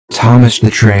Thomas the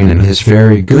Train and his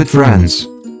very good friends.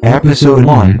 Episode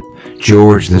 1,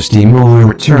 George the Steamroller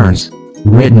returns.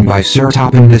 Written by Sir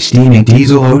Topham the Steaming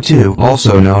Diesel 02,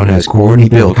 also known as Corny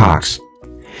Bill Cox.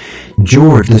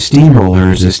 George the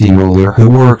Steamroller is a steamroller who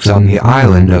works on the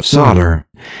island of Sodor.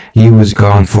 He was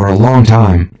gone for a long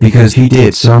time because he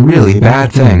did some really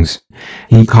bad things.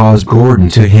 He caused Gordon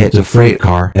to hit a freight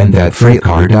car and that freight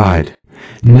car died.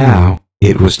 Now,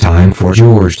 it was time for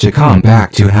George to come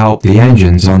back to help the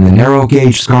engines on the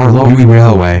narrow-gauge Skarloey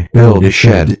Railway build a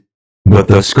shed. But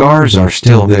the scars are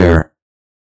still there.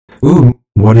 Ooh,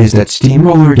 what is that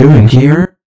steamroller doing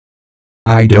here?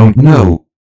 I don't know.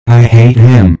 I hate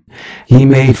him. He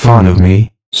made fun of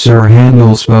me, Sir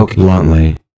Handel spoke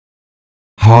bluntly.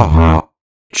 Ha ha,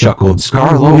 chuckled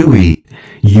Skarloey.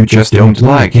 You just don't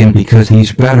like him because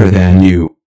he's better than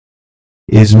you.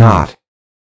 Is not.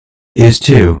 Is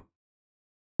 2.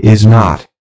 Is not.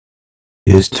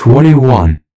 Is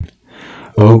 21.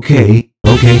 Okay,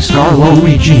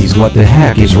 Skarloey, geez, what the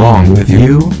heck is wrong with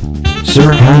you?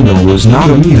 Sir Handel was not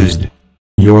amused.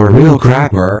 You're a real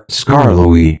crapper,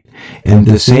 Skarloey, and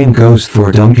the same goes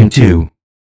for Duncan too.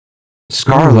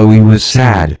 Skarloey was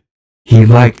sad. He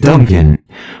liked Duncan,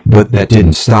 but that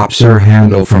didn't stop Sir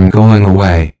Handel from going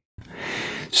away.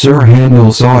 Sir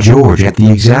Handel saw George at the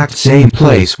exact same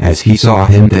place as he saw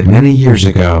him that many years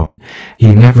ago.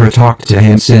 He never talked to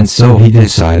him since, so he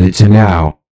decided to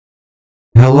now.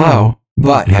 Hello,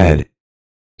 butthead.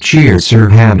 Cheered Sir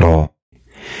Handel.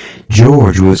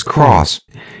 George was cross.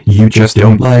 You just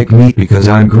don't like me because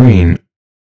I'm green.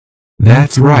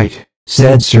 That's right,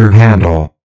 said Sir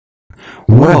Handel.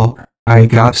 Well, I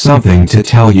got something to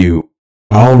tell you.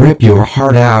 I'll rip your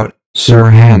heart out,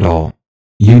 Sir Handel.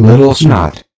 You little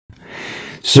snot.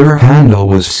 Sir Handel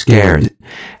was scared.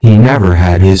 He never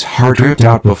had his heart ripped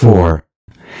out before.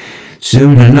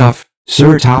 Soon enough,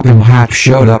 Sir Topham Hatt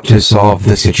showed up to solve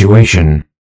the situation.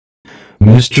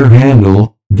 Mr.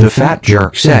 Handel, the fat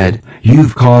jerk said,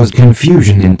 you've caused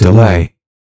confusion and delay.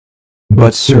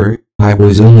 But sir, I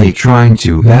was only trying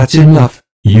to. That's enough,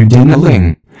 you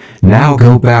dingaling. Now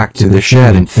go back to the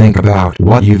shed and think about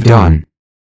what you've done,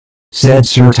 said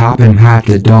Sir Topham Hatt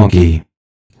the donkey.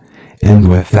 And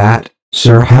with that,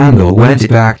 Sir Handel went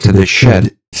back to the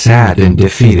shed, sad and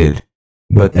defeated.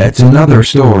 But that's another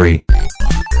story.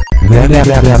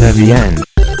 The end.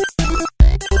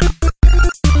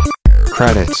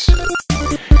 Credits.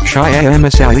 Shyam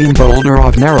Salim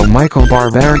Boulderov Narrow Michael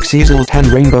Barbaric Cecil 10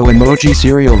 Rainbow Emoji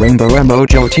Serial Rainbow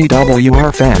Emojo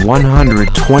TWR Fan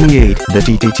 128 The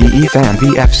TTTE Fan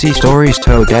VFC Stories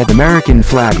Toe Dead American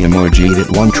Flag Emoji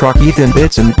That One Truck Ethan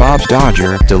Bits and Bob's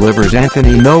Dodger Delivers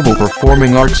Anthony Noble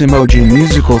Performing Arts Emoji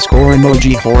Musical Score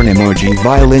Emoji Horn Emoji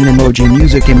Violin Emoji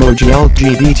Music Emoji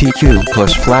LGBTQ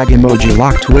plus Flag Emoji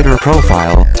Lock Twitter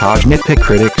Profile Taj Nitpick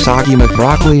Critic Sagi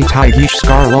McBroccoli Taigish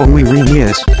Skarloey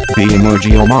Renius B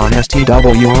Emoji Oman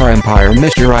STWR Empire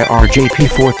Mr.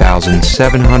 IRJP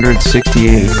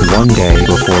 4768 One Day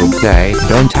Before Day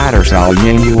Ben Tattersall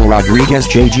Yanuel Rodriguez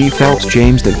JG Phelps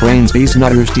James The Brains Bees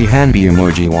Nutters T Hanby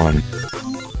Emoji 1